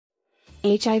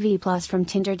HIV plus from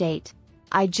Tinder Date.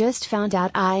 I just found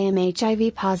out I am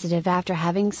HIV positive after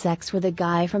having sex with a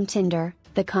guy from Tinder.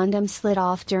 The condom slid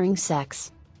off during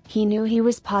sex. He knew he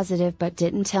was positive but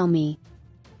didn't tell me.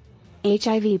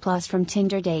 HIV plus from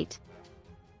Tinder Date.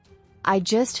 I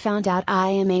just found out I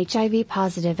am HIV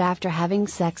positive after having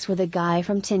sex with a guy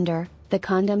from Tinder. The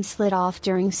condom slid off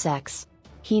during sex.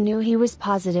 He knew he was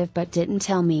positive but didn't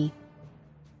tell me.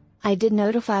 I did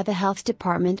notify the health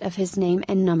department of his name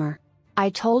and number. I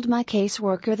told my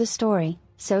caseworker the story,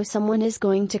 so someone is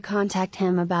going to contact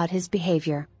him about his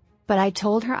behavior. But I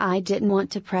told her I didn't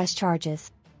want to press charges.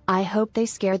 I hope they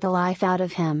scared the life out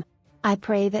of him. I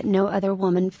pray that no other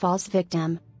woman falls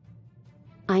victim.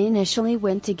 I initially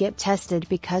went to get tested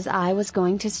because I was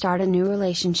going to start a new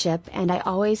relationship and I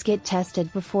always get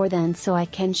tested before then so I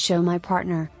can show my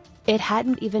partner. It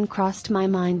hadn't even crossed my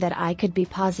mind that I could be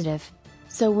positive.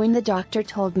 So when the doctor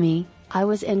told me, I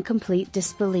was in complete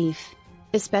disbelief.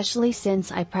 Especially since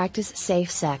I practice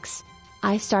safe sex.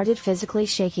 I started physically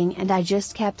shaking and I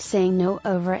just kept saying no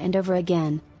over and over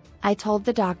again. I told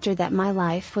the doctor that my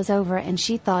life was over and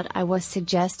she thought I was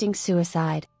suggesting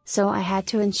suicide, so I had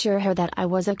to ensure her that I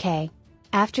was okay.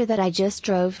 After that I just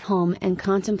drove home and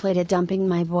contemplated dumping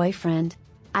my boyfriend.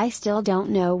 I still don't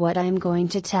know what I am going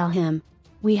to tell him.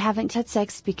 We haven't had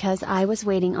sex because I was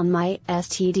waiting on my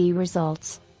STD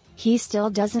results. He still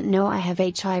doesn't know I have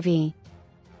HIV.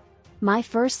 My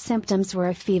first symptoms were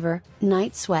a fever,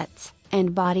 night sweats,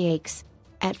 and body aches.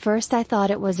 At first I thought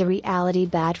it was a reality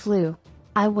bad flu.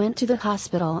 I went to the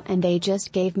hospital and they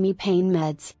just gave me pain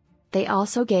meds. They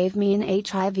also gave me an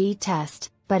HIV test,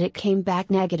 but it came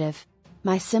back negative.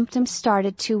 My symptoms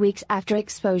started 2 weeks after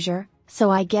exposure,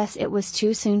 so I guess it was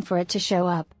too soon for it to show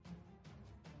up.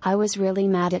 I was really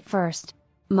mad at first.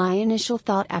 My initial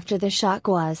thought after the shock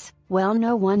was, well,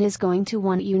 no one is going to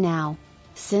want you now.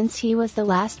 Since he was the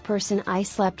last person I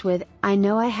slept with, I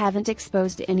know I haven't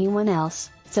exposed anyone else,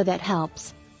 so that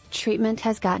helps. Treatment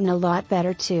has gotten a lot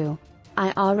better too.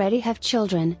 I already have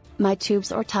children, my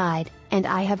tubes are tied, and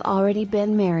I have already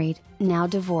been married, now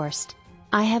divorced.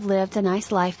 I have lived a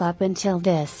nice life up until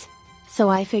this. So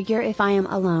I figure if I am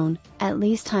alone, at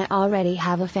least I already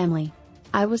have a family.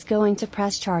 I was going to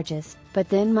press charges, but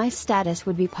then my status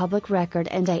would be public record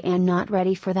and I am not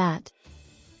ready for that.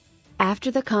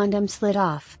 After the condom slid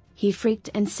off, he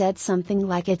freaked and said something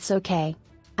like it's okay.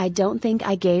 I don't think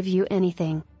I gave you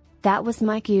anything. That was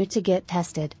my cue to get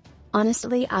tested.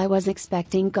 Honestly, I was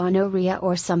expecting gonorrhea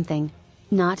or something.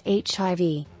 Not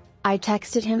HIV. I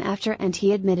texted him after and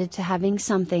he admitted to having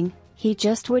something, he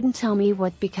just wouldn't tell me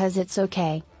what because it's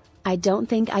okay. I don't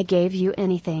think I gave you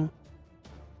anything.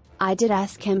 I did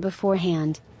ask him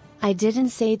beforehand. I didn't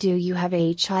say do you have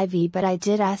HIV, but I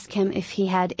did ask him if he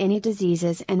had any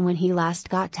diseases and when he last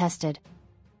got tested.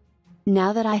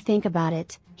 Now that I think about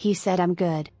it, he said I'm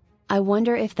good. I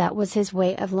wonder if that was his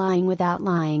way of lying without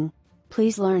lying.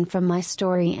 Please learn from my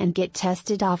story and get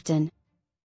tested often.